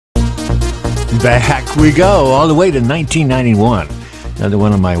Back we go, all the way to 1991. Another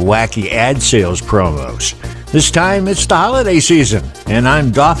one of my wacky ad sales promos. This time it's the holiday season, and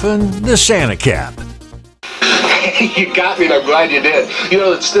I'm doffing the Santa cap. You got me, and I'm glad you did. You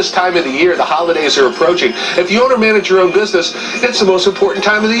know, it's this time of the year, the holidays are approaching. If you own or manage your own business, it's the most important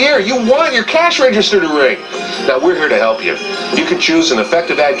time of the year. You want your cash register to ring. Now, we're here to help you. You can choose an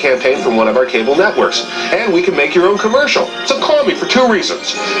effective ad campaign from one of our cable networks, and we can make your own commercial. So call me for 2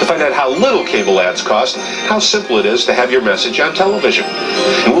 reasons. To find out how little cable ads cost, how simple it is to have your message on television.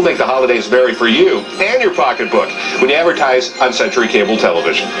 And we'll make the holidays merry for you and your pocketbook when you advertise on Century Cable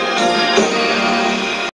Television.